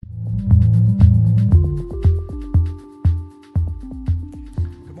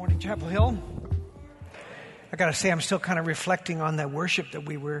Chapel Hill. I got to say, I'm still kind of reflecting on that worship that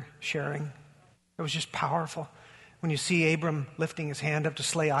we were sharing. It was just powerful. When you see Abram lifting his hand up to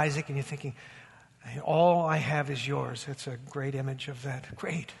slay Isaac and you're thinking, all I have is yours. It's a great image of that.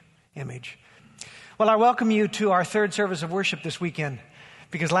 Great image. Well, I welcome you to our third service of worship this weekend,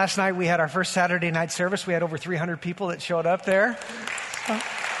 because last night we had our first Saturday night service. We had over 300 people that showed up there.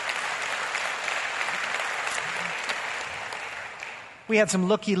 We had some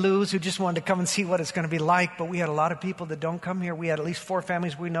looky-loos who just wanted to come and see what it's going to be like, but we had a lot of people that don't come here. We had at least 4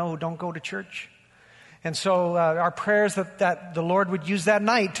 families we know who don't go to church. And so our prayers that the Lord would use that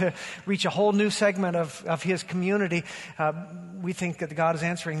night to reach a whole new segment of His community, we think that God is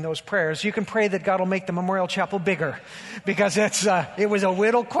answering those prayers. You can pray that God will make the Memorial Chapel bigger, because it was a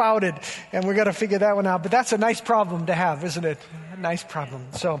little crowded, and we're going to figure that one out. But that's a nice problem to have, isn't it? A nice problem.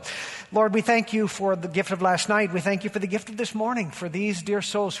 So, Lord, we thank you for the gift of last night. We thank you for the gift of this morning, for these dear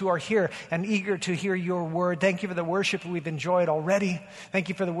souls who are here and eager to hear your word. Thank you for the worship we've enjoyed already. Thank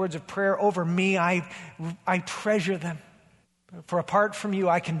you for the words of prayer over me. I treasure them. For apart from you,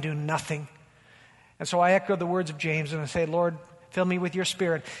 I can do nothing. And so I echo the words of James and I say, Lord, fill me with your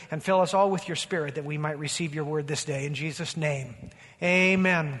Spirit and fill us all with your Spirit that we might receive your word this day. In Jesus' name,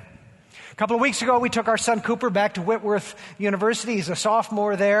 amen. A couple of weeks ago, we took our son Cooper back to Whitworth University. He's a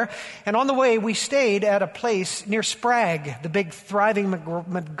sophomore there. And on the way, we stayed at a place near Sprague, the big thriving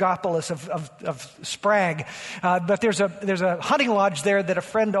megapolis of Sprague. But there's a hunting lodge there that a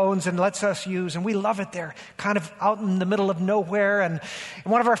friend owns and lets us use. And we love it there, kind of out in the middle of nowhere. And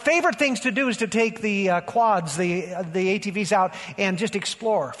one of our favorite things to do is to take the quads, the ATVs out and just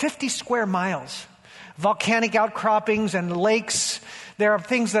explore. 50 square miles. Volcanic outcroppings and lakes. There are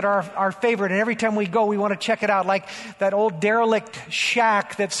things that are our favorite, and every time we go, we want to check it out, like that old derelict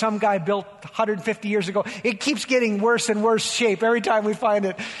shack that some guy built 150 years ago. It keeps getting worse and worse shape every time we find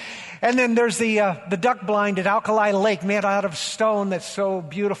it. And then there's the duck blind at Alkali Lake, made out of stone, that's so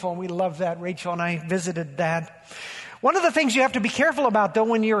beautiful, and we love that. Rachel and I visited that. One of the things you have to be careful about, though,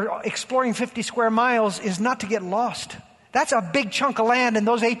 when you're exploring 50 square miles is not to get lost. That's a big chunk of land, and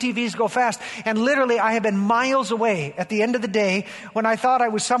those ATVs go fast. And literally, I have been miles away at the end of the day. When I thought I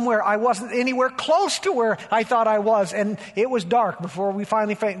was somewhere, I wasn't anywhere close to where I thought I was. And it was dark before we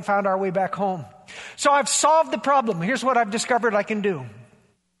finally found our way back home. So I've solved the problem. Here's what I've discovered I can do.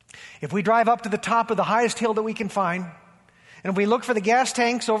 If we drive up to the top of the highest hill that we can find, and if we look for the gas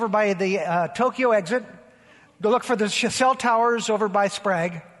tanks over by the Tokyo exit, look for the cell towers over by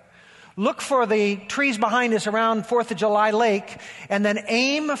Sprague, look for the trees behind us around 4th of July Lake, and then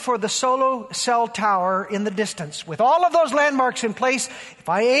aim for the Solo cell tower in the distance. With all of those landmarks in place, if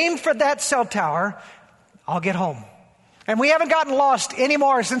I aim for that cell tower, I'll get home. And we haven't gotten lost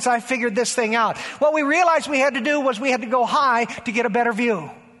anymore since I figured this thing out. What we realized we had to do was we had to go high to get a better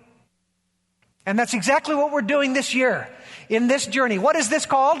view. And that's exactly what we're doing this year in this journey. What is this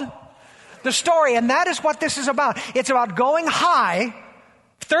called? The Story. And that is what this is about. It's about going high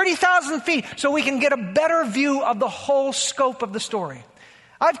 30,000 feet so we can get a better view of the whole scope of the story.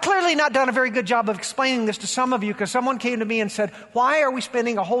 I've clearly not done a very good job of explaining this to some of you, because someone came to me and said, why are we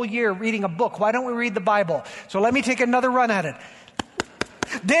spending a whole year reading a book? Why don't we read the Bible? So let me take another run at it.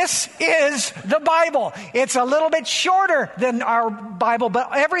 This is the Bible. It's a little bit shorter than our Bible,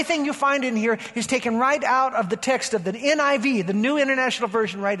 but everything you find in here is taken right out of the text of the NIV, the New International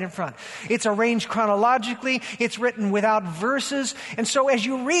Version, right in front. It's arranged chronologically. It's written without verses. And so as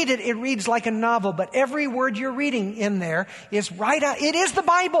you read it, it reads like a novel, but every word you're reading in there is right out. It is the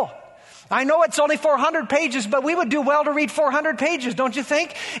Bible. I know it's only 400 pages, but we would do well to read 400 pages, don't you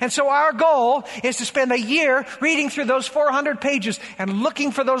think? And so our goal is to spend a year reading through those 400 pages and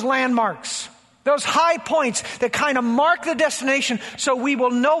looking for those landmarks, those high points that kind of mark the destination, so we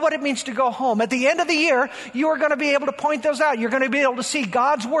will know what it means to go home. At the end of the year, you are going to be able to point those out. You're going to be able to see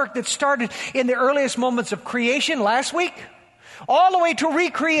God's work that started in the earliest moments of creation last week, all the way to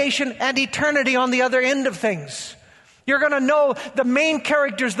recreation and eternity on the other end of things. You're going to know the main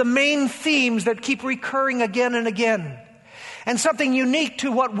characters, the main themes that keep recurring again and again. And something unique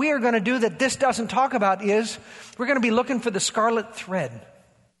to what we're going to do that this doesn't talk about is we're going to be looking for the scarlet thread.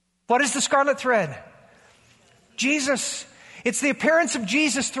 What is the scarlet thread? Jesus. It's the appearance of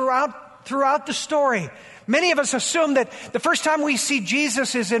Jesus throughout the story. Many of us assume that the first time we see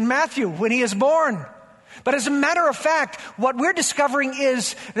Jesus is in Matthew when he is born. But as a matter of fact, what we're discovering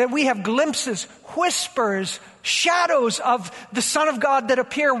is that we have glimpses, whispers, shadows of the Son of God that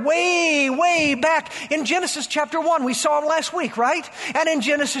appear way, way back in Genesis chapter 1. We saw them last week, right? And in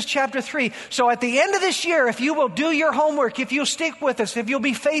Genesis chapter 3. So at the end of this year, if you will do your homework, if you'll stick with us, if you'll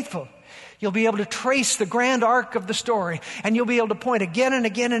be faithful, you'll be able to trace the grand arc of the story, and you'll be able to point again and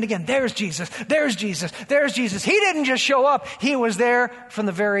again and again. There's Jesus. There's Jesus. There's Jesus. He didn't just show up. He was there from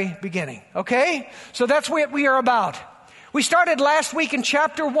the very beginning. Okay? So that's what we are about. We started last week in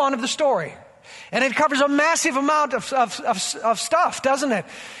chapter 1 of the story. And it covers a massive amount of stuff, doesn't it?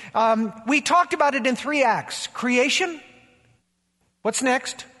 We talked about it in 3 acts. Creation. What's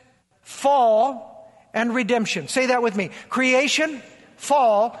next? Fall and redemption. Say that with me. Creation,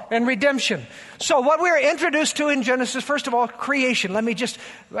 fall, and redemption. So what we're introduced to in Genesis, first of all, creation. Let me just,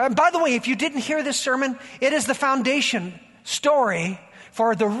 by the way, if you didn't hear this sermon, it is the foundation story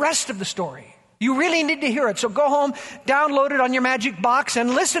for the rest of the story. You really need to hear it. So go home, download it on your Magic Box,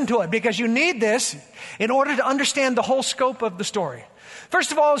 and listen to it, because you need this in order to understand the whole scope of the story.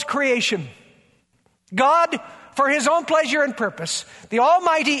 First of all is creation. God, for his own pleasure and purpose, the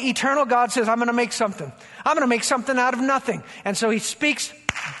almighty, eternal God says, I'm going to make something. I'm going to make something out of nothing. And so he speaks,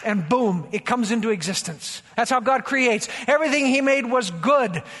 and boom, it comes into existence. That's how God creates. Everything he made was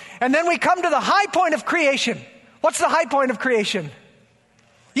good. And then we come to the high point of creation. What's the high point of creation?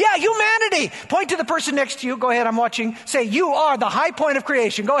 Yeah, humanity. Point to the person next to you. Go ahead, I'm watching. Say, you are the high point of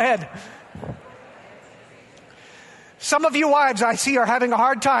creation. Go ahead. Some of you wives, I see, are having a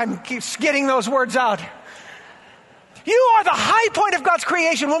hard time getting those words out. You are the high point of God's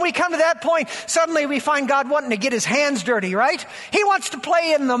creation. When we come to that point, suddenly we find God wanting to get his hands dirty, right? He wants to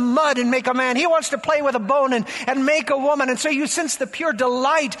play in the mud and make a man. He wants to play with a bone and make a woman. And so you sense the pure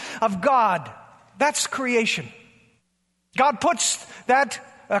delight of God. That's creation. God puts that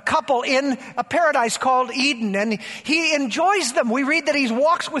a couple in a paradise called Eden, and he enjoys them. We read that he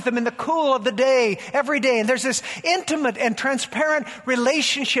walks with them in the cool of the day, every day. And there's this intimate and transparent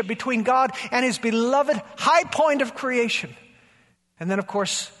relationship between God and his beloved, high point of creation. And then, of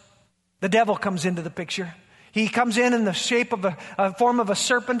course, the devil comes into the picture. He comes in the shape of a form of a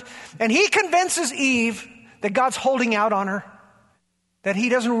serpent, and he convinces Eve that God's holding out on her, that he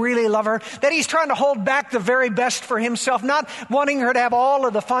doesn't really love her, that he's trying to hold back the very best for himself, not wanting her to have all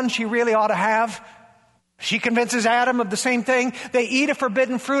of the fun she really ought to have. She convinces Adam of the same thing. They eat a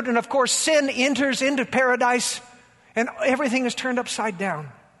forbidden fruit, and of course sin enters into paradise, and everything is turned upside down.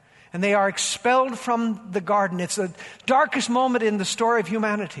 And they are expelled from the garden. It's the darkest moment in the story of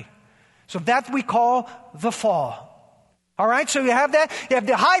humanity. So that we call the fall. All right, so you have that. You have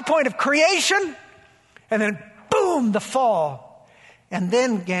the high point of creation, and then boom, the fall. And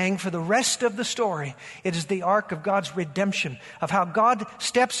then, gang, for the rest of the story, it is the arc of God's redemption, of how God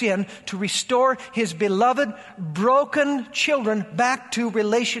steps in to restore his beloved, broken children back to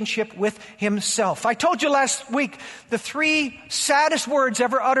relationship with himself. I told you last week the 3 saddest words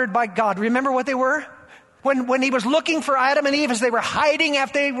ever uttered by God. Remember what they were? When he was looking for Adam and Eve as they were hiding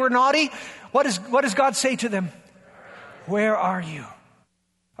after they were naughty, what does God say to them? Where are you?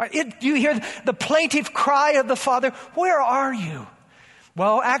 Do you hear the plaintive cry of the Father? Where are you?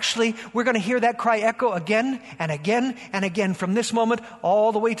 Well, actually, we're going to hear that cry echo again and again and again from this moment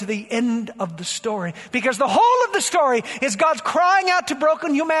all the way to the end of the story. Because the whole of the story is God's crying out to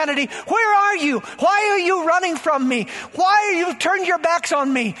broken humanity, where are you? Why are you running from me? Why are you turned your backs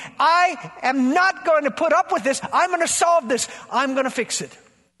on me? I am not going to put up with this. I'm going to solve this. I'm going to fix it.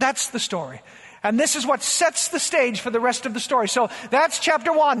 That's the story. And this is what sets the stage for the rest of the story. So that's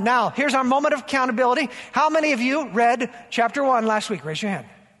chapter 1. Now, here's our moment of accountability. How many of you read chapter 1 last week? Raise your hand.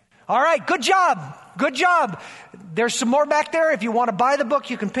 All right, good job. Good job. There's some more back there. If you want to buy the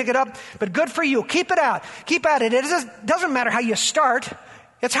book, you can pick it up. But good for you. Keep it out. Keep at it. It doesn't matter how you start.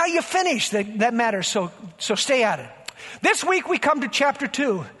 It's how you finish that matters. So stay at it. This week we come to chapter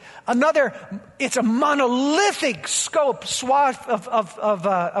 2. It's a monolithic swath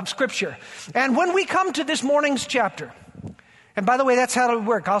of Scripture. And when we come to this morning's chapter, and by the way, that's how it'll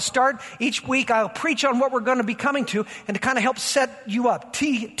work. I'll start each week. I'll preach on what we're going to be coming to and to kind of help set you up,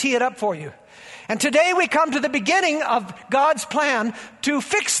 tee it up for you. And today we come to the beginning of God's plan to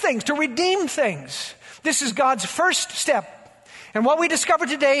fix things, to redeem things. This is God's first step. And what we discover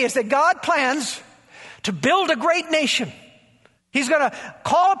today is that God plans to build a great nation. He's going to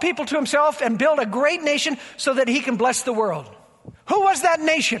call people to himself and build a great nation so that he can bless the world. Who was that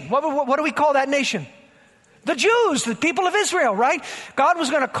nation? What do we call that nation? The Jews, the people of Israel, right? God was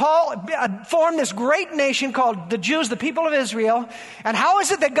going to form this great nation called the Jews, the people of Israel. And how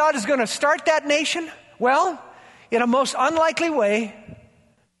is it that God is going to start that nation? Well, in a most unlikely way,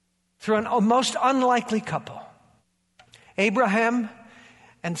 through a most unlikely couple. Abraham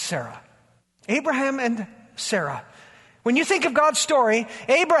and Sarah. Abraham and Sarah. When you think of God's story,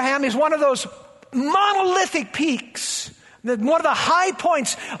 Abraham is one of those monolithic peaks, one of the high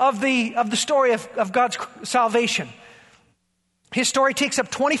points of the story of God's salvation. His story takes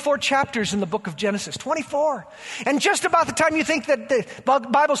up 24 chapters in the book of Genesis. 24. And just about the time you think that the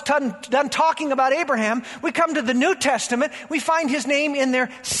Bible's done talking about Abraham, we come to the New Testament. We find his name in there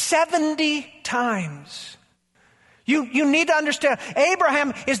 70 times. You need to understand,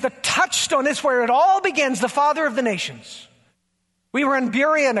 Abraham is the touchstone. It's where it all begins, the father of the nations. We were in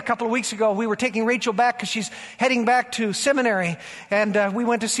Burien a couple of weeks ago. We were taking Rachel back because she's heading back to seminary. And we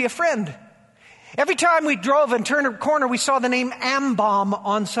went to see a friend. Every time we drove and turned a corner, we saw the name Ambom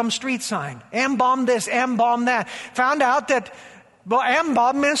on some street sign. Ambom this, Ambom that. Found out that,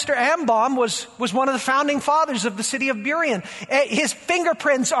 Minister Ambom was one of the founding fathers of the city of Burien. His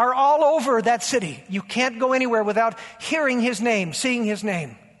fingerprints are all over that city. You can't go anywhere without hearing his name, seeing his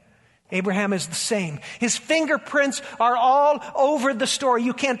name. Abraham is the same. His fingerprints are all over the story.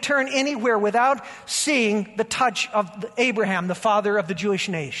 You can't turn anywhere without seeing the touch of Abraham, the father of the Jewish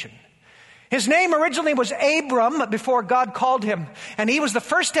nation. His name originally was Abram before God called him. And he was the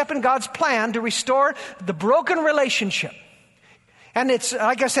first step in God's plan to restore the broken relationship. And it's,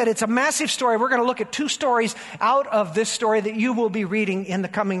 like I said, it's a massive story. We're going to look at 2 stories out of this story that you will be reading in the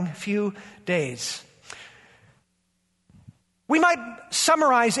coming few days. We might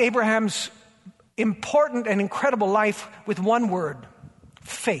summarize Abraham's important and incredible life with one word: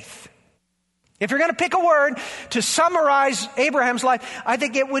 faith. If you're going to pick a word to summarize Abraham's life, I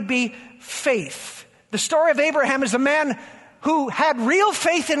think it would be faith. The story of Abraham is a man who had real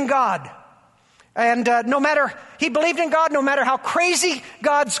faith in God. And he believed in God, no matter how crazy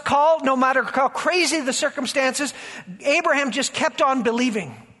God's call, no matter how crazy the circumstances, Abraham just kept on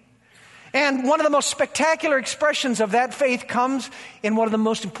believing. And one of the most spectacular expressions of that faith comes in one of the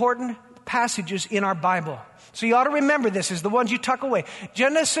most important passages in our Bible. So you ought to remember this is the ones you tuck away.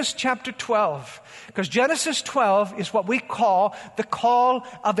 Genesis chapter 12. Because Genesis 12 is what we call the call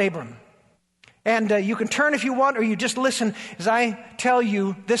of Abram. And you can turn if you want, or you just listen as I tell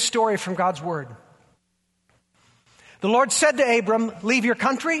you this story from God's Word. The Lord said to Abram, "Leave your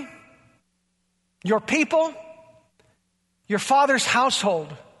country, your people, your father's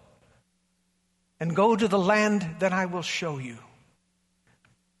household, and go to the land that I will show you.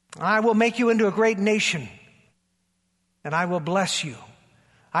 I will make you into a great nation, and I will bless you.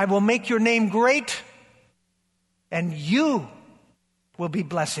 I will make your name great, and you will be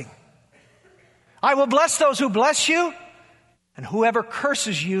blessing. I will bless those who bless you, and whoever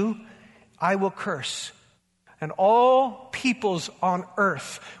curses you, I will curse. And all peoples on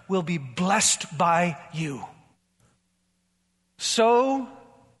earth will be blessed by you." So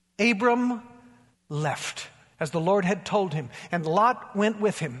Abram left, as the Lord had told him, and Lot went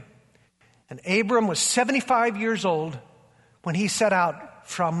with him. And Abram was 75 years old when he set out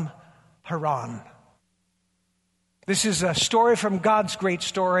from Haran. This is a story from God's great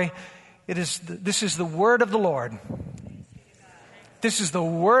story. This is the word of the Lord. This is the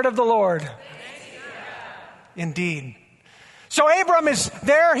word of the Lord. Indeed. So Abram is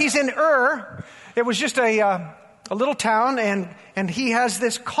there. He's in Ur. It was just a little town, and he has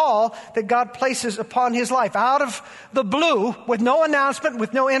this call that God places upon his life. Out of the blue, with no announcement,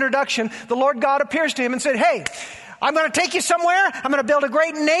 with no introduction, the Lord God appears to him and said, "Hey, I'm going to take you somewhere. I'm going to build a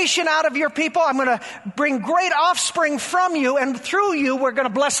great nation out of your people. I'm going to bring great offspring from you, and through you, we're going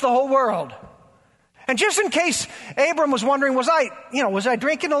to bless the whole world." And just in case Abram was wondering, was I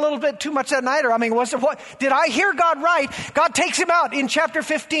drinking a little bit too much that night? Or, did I hear God right? God takes him out in chapter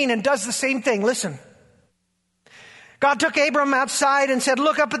 15 and does the same thing. Listen. God took Abram outside and said,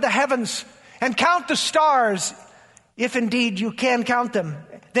 "Look up at the heavens and count the stars, if indeed you can count them."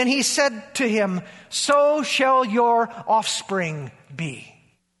 Then he said to him, "So shall your offspring be."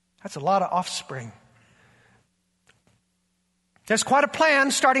 That's a lot of offspring. There's quite a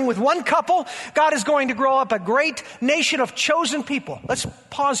plan, starting with one couple. God is going to grow up a great nation of chosen people. Let's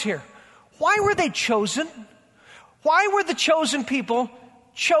pause here. Why were they chosen? Why were the chosen people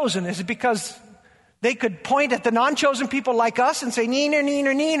chosen? Is it because they could point at the non-chosen people like us and say, "Neener,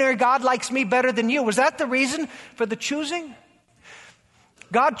 neener, neener, God likes me better than you"? Was that the reason for the choosing?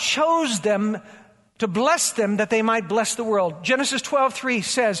 God chose them to bless them that they might bless the world. Genesis 12:3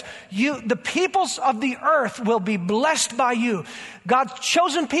 says, the peoples of the earth will be blessed by you. God's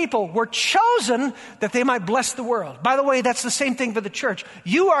chosen people were chosen that they might bless the world. By the way, that's the same thing for the church.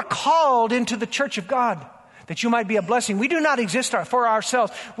 You are called into the church of God that you might be a blessing. We do not exist for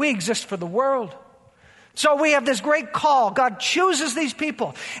ourselves. We exist for the world. So we have this great call. God chooses these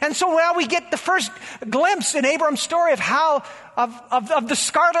people. And so now we get the first glimpse in Abram's story of the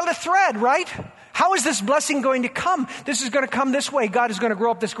scarlet thread, right? How is this blessing going to come? This is going to come this way. God is going to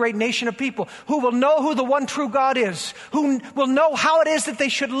grow up this great nation of people who will know who the one true God is, who will know how it is that they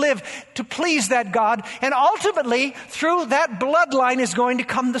should live to please that God. And ultimately, through that bloodline is going to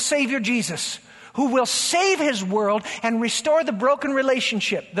come the Savior Jesus, who will save his world and restore the broken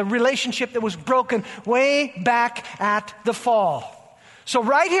relationship, the relationship that was broken way back at the fall. So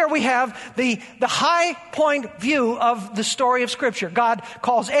right here we have the high point view of the story of Scripture. God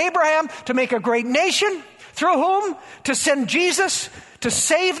calls Abraham to make a great nation, through whom to send Jesus to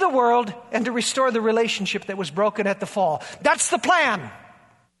save the world and to restore the relationship that was broken at the fall. That's the plan.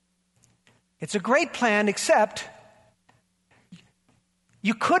 It's a great plan, except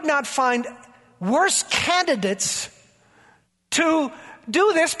you could not find worse candidates to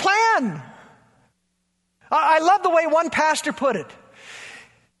do this plan. I love the way one pastor put it.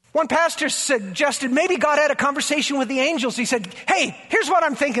 One pastor suggested maybe God had a conversation with the angels. He said, hey, here's what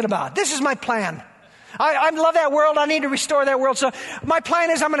I'm thinking about. This is my plan. I love that world. I need to restore that world. So my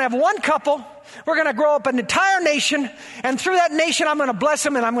plan is I'm going to have one couple. We're going to grow up an entire nation. And through that nation, I'm going to bless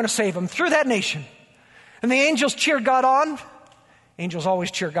them and I'm going to save them through that nation. And the angels cheered God on. Angels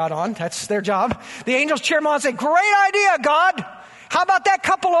always cheer God on. That's their job. The angels cheer him on and say, great idea, God. How about that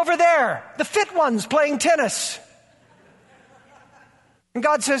couple over there? The fit ones playing tennis. And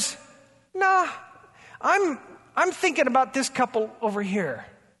God says, nah, I'm thinking about this couple over here.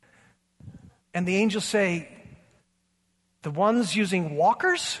 And the angels say, the ones using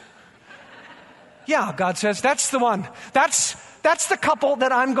walkers? Yeah, God says, that's the one. That's the couple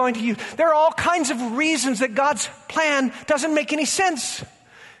that I'm going to use. There are all kinds of reasons that God's plan doesn't make any sense.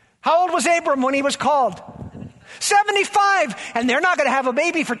 How old was Abram when he was called? 75, and they're not going to have a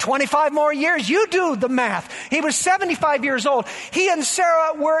baby for 25 more years. You do the math. He was 75 years old. He and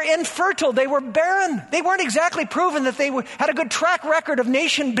Sarah were infertile. They were barren. They weren't exactly proven that they had a good track record of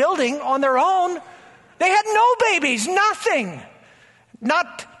nation building on their own. They had no babies, nothing.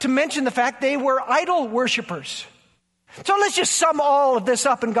 Not to mention the fact they were idol worshipers. So let's just sum all of this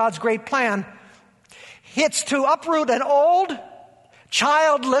up in God's great plan. It's to uproot an old,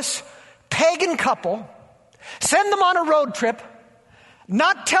 childless, pagan couple, send them on a road trip,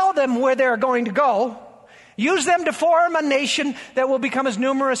 not tell them where they're going to go, use them to form a nation that will become as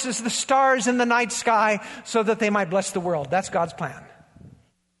numerous as the stars in the night sky so that they might bless the world. That's God's plan.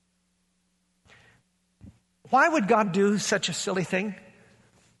 Why would God do such a silly thing?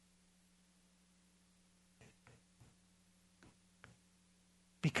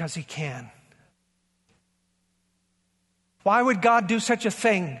 Because he can. Why would God do such a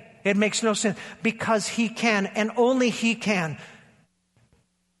thing? It makes no sense. Because he can, and only he can.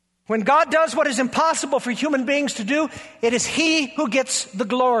 When God does what is impossible for human beings to do, it is he who gets the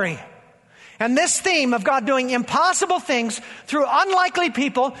glory. And this theme of God doing impossible things through unlikely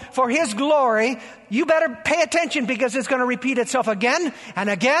people for his glory, you better pay attention, because it's going to repeat itself again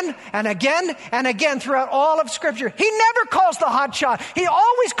and again and again and again throughout all of Scripture. He never calls the hot shot. He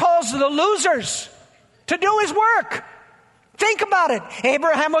always calls the losers to do his work. Think about it.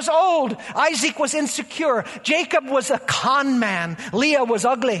 Abraham was old. Isaac was insecure. Jacob was a con man. Leah was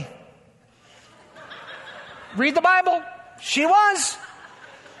ugly. Read the Bible. She was.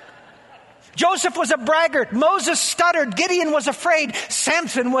 Joseph was a braggart. Moses stuttered. Gideon was afraid.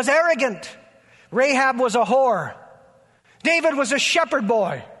 Samson was arrogant. Rahab was a whore. David was a shepherd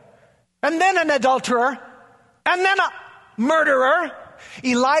boy. And then an adulterer. And then a murderer.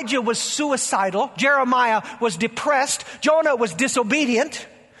 Elijah was suicidal. Jeremiah was depressed. Jonah was disobedient.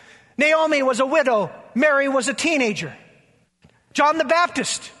 Naomi was a widow. Mary was a teenager. John the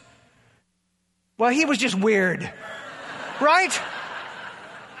Baptist, well, he was just weird. Right?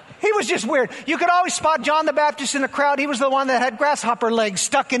 He was just weird. You could always spot John the Baptist in the crowd. He was the one that had grasshopper legs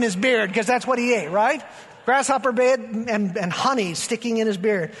stuck in his beard, because that's what he ate, right? Grasshopper bed and honey sticking in his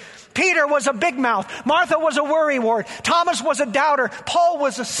beard. Peter was a big mouth. Martha was a worrywart. Thomas was a doubter. Paul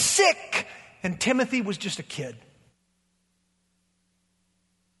was a sick. And Timothy was just a kid.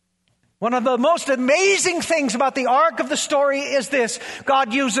 One of the most amazing things about the arc of the story is this.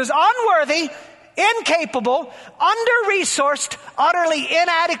 God uses unworthy, incapable, under-resourced, utterly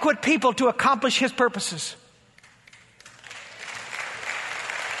inadequate people to accomplish his purposes.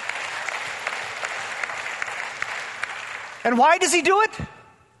 And why does he do it?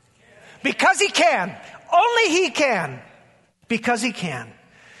 Because he can. Only he can. Because he can.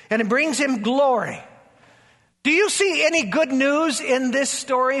 And it brings him glory. Do you see any good news in this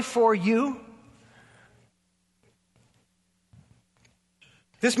story for you?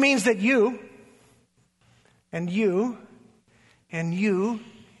 This means that you, and you, and you,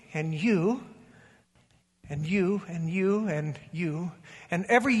 and you, and you and you and you and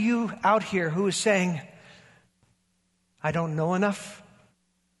every you out here who is saying, I don't know enough.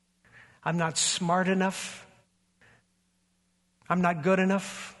 I'm not smart enough. I'm not good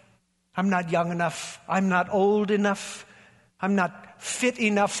enough. I'm not young enough. I'm not old enough. I'm not fit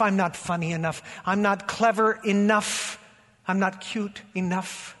enough. I'm not funny enough. I'm not clever enough. I'm not cute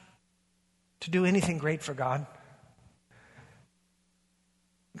enough to do anything great for God.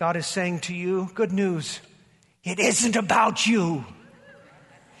 God is saying to you, good news, it isn't about you.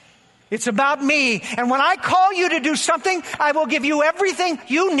 It's about me. And when I call you to do something, I will give you everything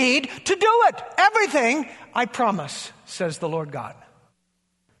you need to do it. Everything, I promise, says the Lord God.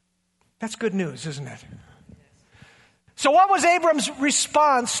 That's good news, isn't it? So what was Abram's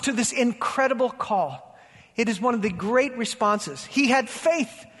response to this incredible call? It is one of the great responses. He had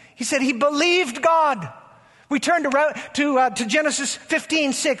faith. He said he believed God. We turn to Genesis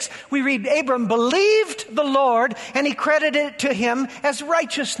 15:6. We read, Abram believed the Lord, and he credited it to him as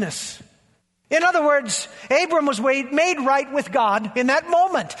righteousness. In other words, Abram was made right with God in that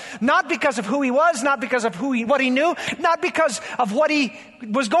moment. Not because of who he was, not because of what he knew, not because of what he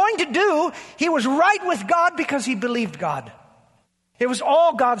was going to do. He was right with God because he believed God. It was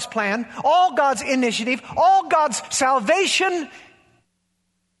all God's plan, all God's initiative, all God's salvation.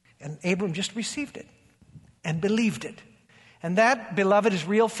 And Abram just received it and believed it. And that, beloved, is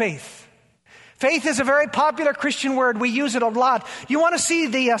real faith. Faith is a very popular Christian word. We use it a lot. You want to see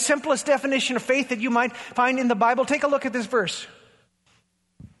the simplest definition of faith that you might find in the Bible? Take a look at this verse.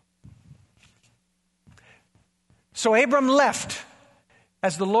 So Abram left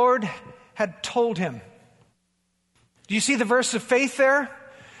as the Lord had told him. Do you see the verse of faith there?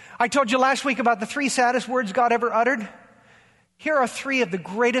 I told you last week about the 3 saddest words God ever uttered. Here are 3 of the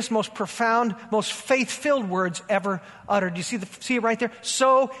greatest, most profound, most faith-filled words ever uttered. Do you see it right there?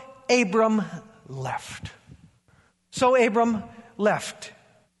 So Abram left. So Abram left.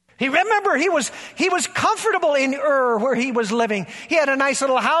 He was comfortable in Ur where he was living. He had a nice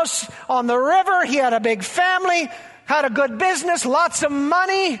little house on the river. He had a big family, had a good business, lots of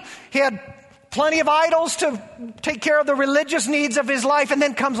money. He had plenty of idols to take care of the religious needs of his life. And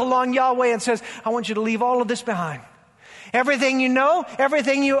then comes along Yahweh and says, I want you to leave all of this behind. Everything you know,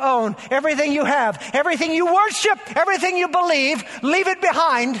 everything you own, everything you have, everything you worship, everything you believe, leave it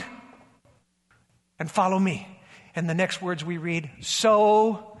behind and follow me. And the next words we read,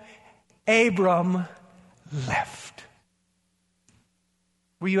 so Abram left.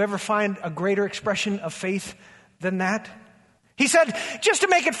 Will you ever find a greater expression of faith than that? He said, just to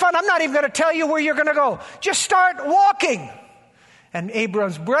make it fun, I'm not even going to tell you where you're going to go. Just start walking. And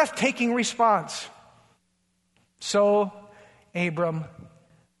Abram's breathtaking response, so Abram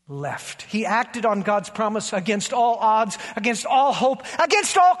left. He acted on God's promise against all odds, against all hope,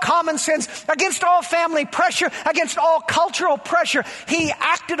 against all common sense, against all family pressure, against all cultural pressure. He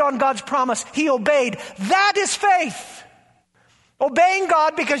acted on God's promise. He obeyed. That is faith. Obeying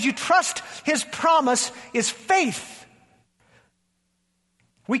God because you trust His promise is faith.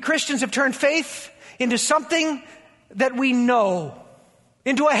 We Christians have turned faith into something that we know,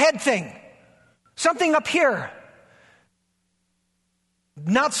 into a head thing, something up here.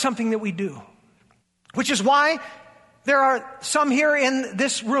 Not something that we do. Which is why there are some here in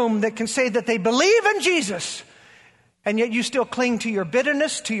this room that can say that they believe in Jesus, and yet you still cling to your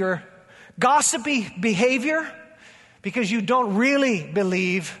bitterness, to your gossipy behavior, because you don't really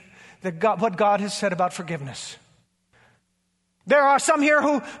believe that what God has said about forgiveness. There are some here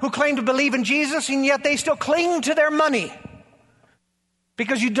who claim to believe in Jesus, and yet they still cling to their money,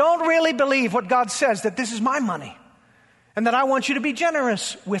 because you don't really believe what God says, that this is my money. And that I want you to be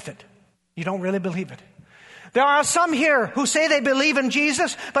generous with it. You don't really believe it. There are some here who say they believe in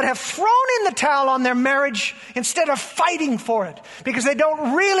Jesus, but have thrown in the towel on their marriage instead of fighting for it, because they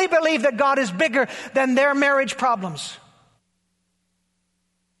don't really believe that God is bigger than their marriage problems.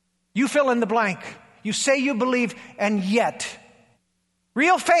 You fill in the blank. You say you believe, and yet.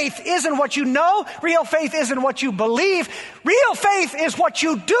 Real faith isn't what you know. Real faith isn't what you believe. Real faith is what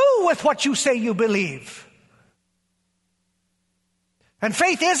you do with what you say you believe. And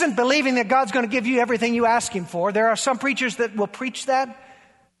faith isn't believing that God's going to give you everything you ask Him for. There are some preachers that will preach that.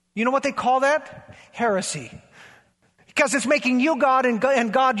 You know what they call that? Heresy. Because it's making you God and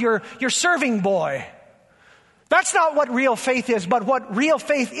God your serving boy. That's not what real faith is. But what real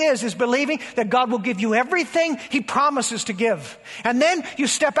faith is believing that God will give you everything He promises to give. And then you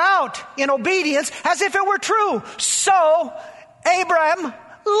step out in obedience as if it were true. So Abraham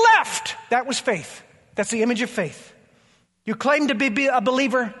left. That was faith. That's the image of faith. You claim to be a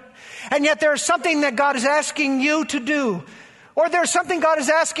believer, and yet there's something that God is asking you to do, or there's something God is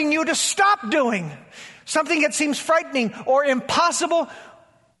asking you to stop doing. something that seems frightening or impossible,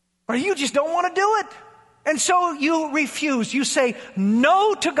 or you just don't want to do it. And so you refuse. You say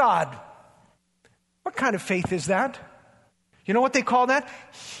no to God. What kind of faith is that? You know what they call that?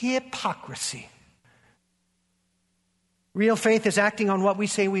 Hypocrisy. Real faith is acting on what we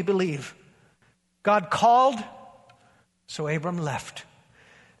say we believe. God called, so Abram left.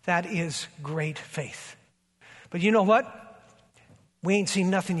 That is great faith. But you know what? We ain't seen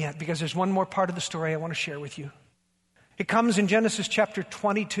nothing yet, because there's one more part of the story I want to share with you. It comes in Genesis chapter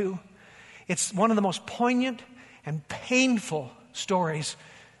 22. It's one of the most poignant and painful stories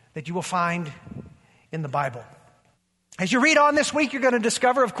that you will find in the Bible. As you read on this week, you're going to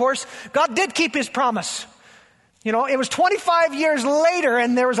discover, of course, God did keep his promise. You know, it was 25 years later,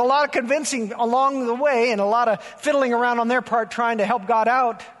 and there was a lot of convincing along the way and a lot of fiddling around on their part trying to help God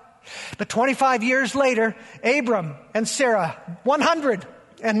out. But 25 years later, Abram and Sarah,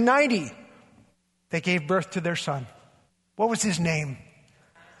 190, they gave birth to their son. What was his name?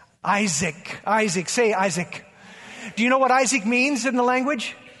 Isaac. Isaac. Say Isaac. Do you know what Isaac means in the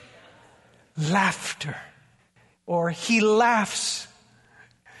language? Laughter. Or he laughs.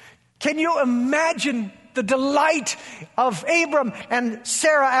 Can you imagine the delight of Abram and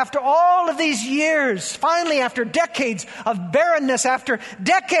Sarah after all of these years? Finally, after decades of barrenness, after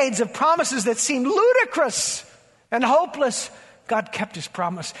decades of promises that seemed ludicrous and hopeless, God kept his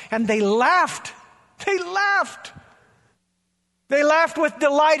promise. And they laughed. They laughed. They laughed with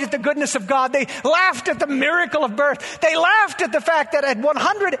delight at the goodness of God. They laughed at the miracle of birth. They laughed at the fact that at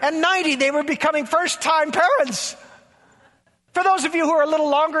 190, they were becoming first-time parents. For those of you who are a little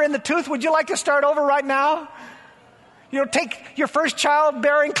longer in the tooth, would you like to start over right now? You know, take your first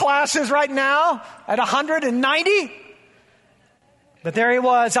childbearing classes right now at 190. But there he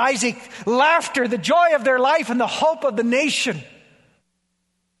was, Isaac, laughter, the joy of their life and the hope of the nation.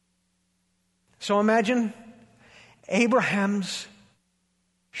 So imagine Abraham's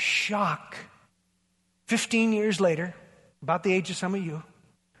shock 15 years later, about the age of some of you,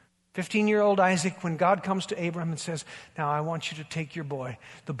 15-year-old Isaac, when God comes to Abraham and says, now I want you to take your boy,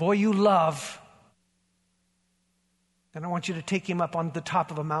 the boy you love, and I want you to take him up on the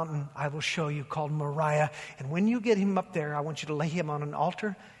top of a mountain I will show you called Moriah. And when you get him up there, I want you to lay him on an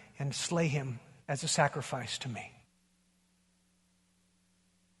altar and slay him as a sacrifice to me.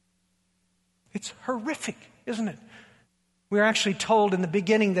 It's horrific, isn't it? We are actually told in the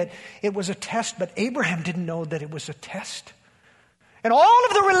beginning that it was a test, but Abraham didn't know that it was a test. And all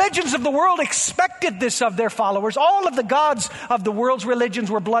of the religions of the world expected this of their followers. All of the gods of the world's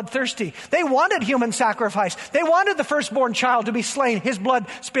religions were bloodthirsty. They wanted human sacrifice. They wanted the firstborn child to be slain, his blood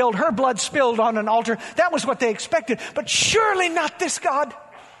spilled, her blood spilled on an altar. That was what they expected. But surely not this God.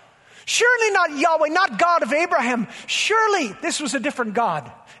 Surely not Yahweh, not God of Abraham. Surely this was a different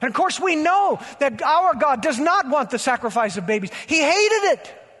God. And of course we know that our God does not want the sacrifice of babies. He hated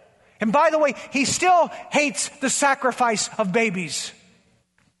it. And by the way, he still hates the sacrifice of babies.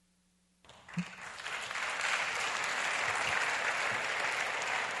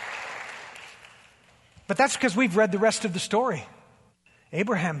 But that's because we've read the rest of the story.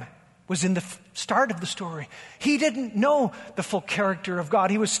 Abraham was in the start of the story. He didn't know the full character of God.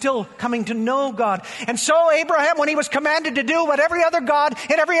 He was still coming to know God. And so Abraham, when he was commanded to do what every other God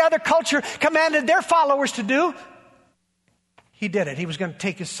in every other culture commanded their followers to do, he did it. He was going to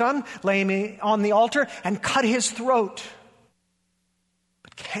take his son, lay him on the altar, and cut his throat.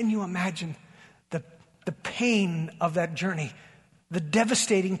 But can you imagine the pain of that journey? The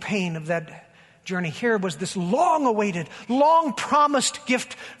devastating pain of that journey. Here was this long-awaited, long-promised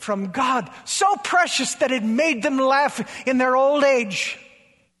gift from God, so precious that it made them laugh in their old age.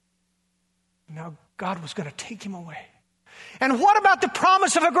 Now God was going to take him away. And what about the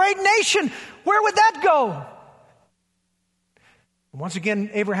promise of a great nation? Where would that go? Once again,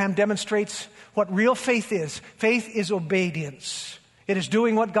 Abraham demonstrates what real faith is. Faith is obedience. It is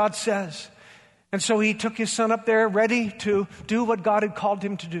doing what God says. And so he took his son up there ready to do what God had called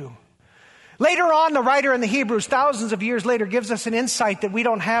him to do. Later on, the writer in the Hebrews, thousands of years later, gives us an insight that we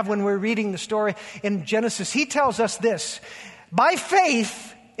don't have when we're reading the story in Genesis. He tells us this: by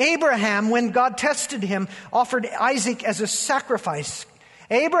faith, Abraham, when God tested him, offered Isaac as a sacrifice.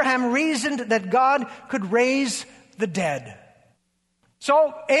 Abraham reasoned that God could raise the dead.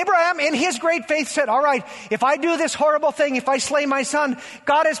 So Abraham, in his great faith, said, all right, if I do this horrible thing, if I slay my son,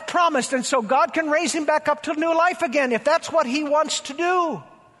 God has promised, and so God can raise him back up to new life again, if that's what he wants to do.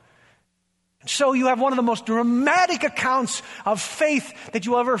 And so you have one of the most dramatic accounts of faith that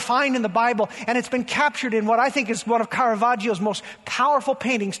you'll ever find in the Bible, and it's been captured in what I think is one of Caravaggio's most powerful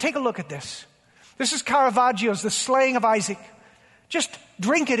paintings. Take a look at this. This is Caravaggio's The Slaying of Isaac. Just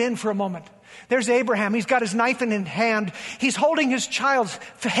drink it in for a moment. There's Abraham. He's got his knife in his hand. He's holding his child's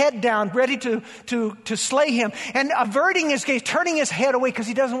head down, ready to slay him, and averting his gaze, turning his head away because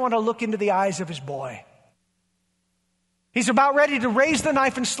he doesn't want to look into the eyes of his boy. He's about ready to raise the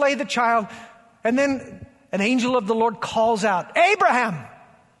knife and slay the child. And then an angel of the Lord calls out, Abraham!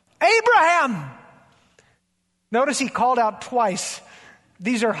 Abraham! Notice he called out twice.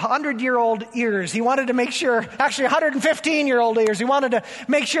 These are 100-year-old ears. He wanted to make sure, actually 115-year-old ears. He wanted to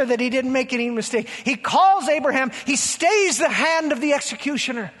make sure that he didn't make any mistake. He calls Abraham. He stays the hand of the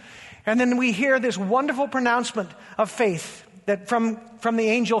executioner. And then we hear this wonderful pronouncement of faith that from the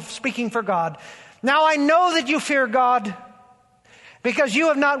angel speaking for God. Now I know that you fear God because you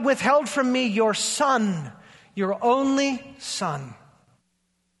have not withheld from me your son, your only son.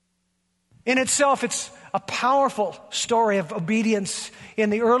 In itself, it's a powerful story of obedience in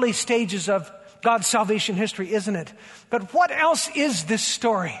the early stages of God's salvation history, isn't it? But what else is this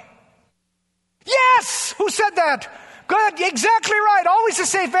story? Yes! Who said that? Good, exactly right. Always a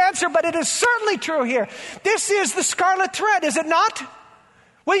safe answer, but it is certainly true here. This is the scarlet thread, is it not?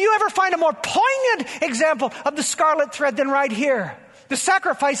 Will you ever find a more poignant example of the scarlet thread than right here? The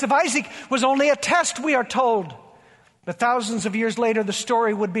sacrifice of Isaac was only a test, we are told. But thousands of years later, the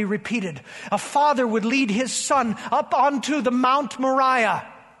story would be repeated. A father would lead his son up onto the Mount Moriah.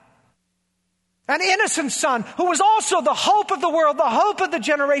 An innocent son who was also the hope of the world, the hope of the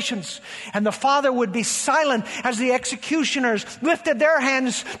generations. And the father would be silent as the executioners lifted their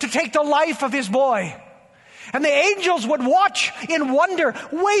hands to take the life of his boy. And the angels would watch in wonder,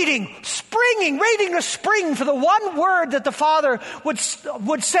 waiting to spring for the one word that the father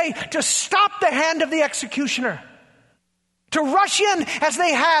would say to stop the hand of the executioner. To rush in as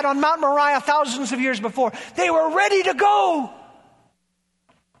they had on Mount Moriah thousands of years before. They were ready to go.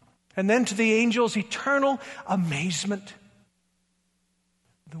 And then to the angels' eternal amazement,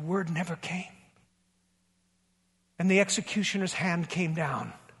 the word never came. And the executioner's hand came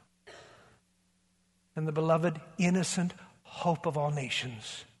down. And the beloved, innocent hope of all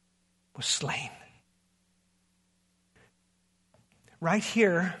nations was slain. Right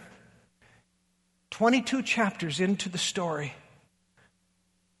here, 22 chapters into the story,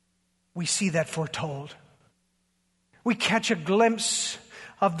 we see that foretold. We catch a glimpse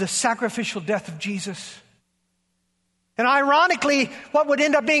of the sacrificial death of Jesus. And ironically, what would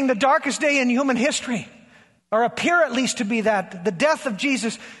end up being the darkest day in human history, or appear at least to be that, the death of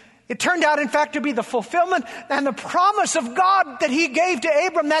Jesus, it turned out, in fact, to be the fulfillment and the promise of God that he gave to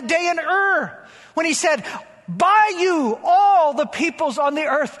Abram that day in Ur, when he said, by you, all the peoples on the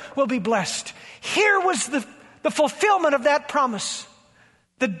earth will be blessed. Here was the fulfillment of that promise.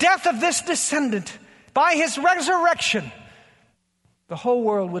 The death of this descendant. By his resurrection, the whole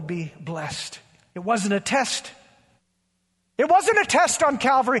world would be blessed. It wasn't a test. It wasn't a test on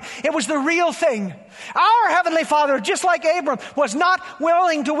Calvary. It was the real thing. Our Heavenly Father, just like Abram, was not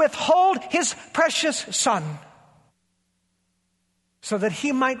willing to withhold his precious son so that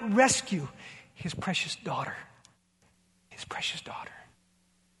he might rescue his precious daughter, his precious daughter,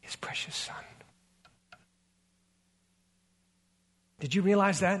 his precious son. Did you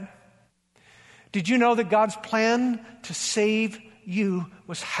realize that? Did you know that God's plan to save you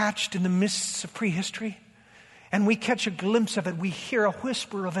was hatched in the mists of prehistory? And we catch a glimpse of it. We hear a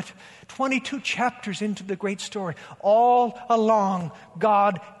whisper of it. 22 chapters into the great story. All along,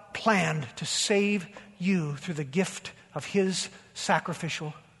 God planned to save you through the gift of his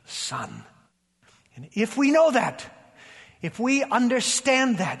sacrificial son. And if we know that, if we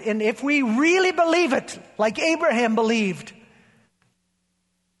understand that, and if we really believe it, like Abraham believed,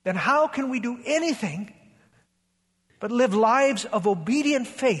 then how can we do anything but live lives of obedient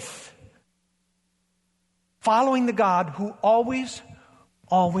faith, following the God who always,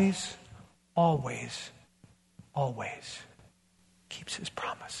 always, always, always keeps his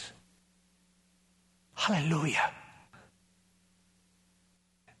promise. Hallelujah.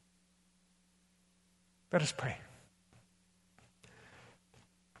 Let us pray.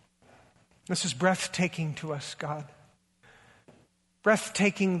 This is breathtaking to us, God.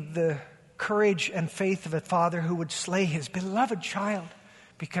 Breathtaking, the courage and faith of a father who would slay his beloved child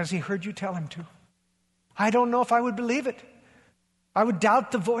because he heard you tell him to. I don't know if I would believe it. I would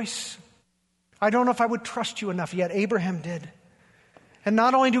doubt the voice. I don't know if I would trust you enough, yet Abraham did. And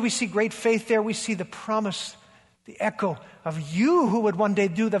not only do we see great faith there, we see the promise, the echo of you who would one day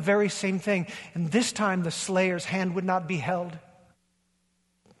do the very same thing. And this time the slayer's hand would not be held,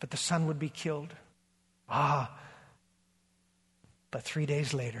 but the son would be killed. But 3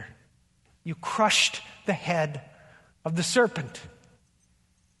 days later, you crushed the head of the serpent.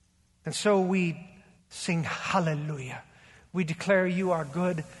 And so we sing hallelujah. We declare you are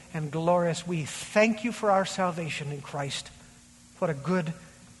good and glorious. We thank you for our salvation in Christ. What a good,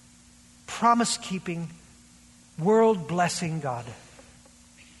 promise-keeping, world-blessing God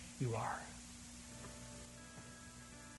you are.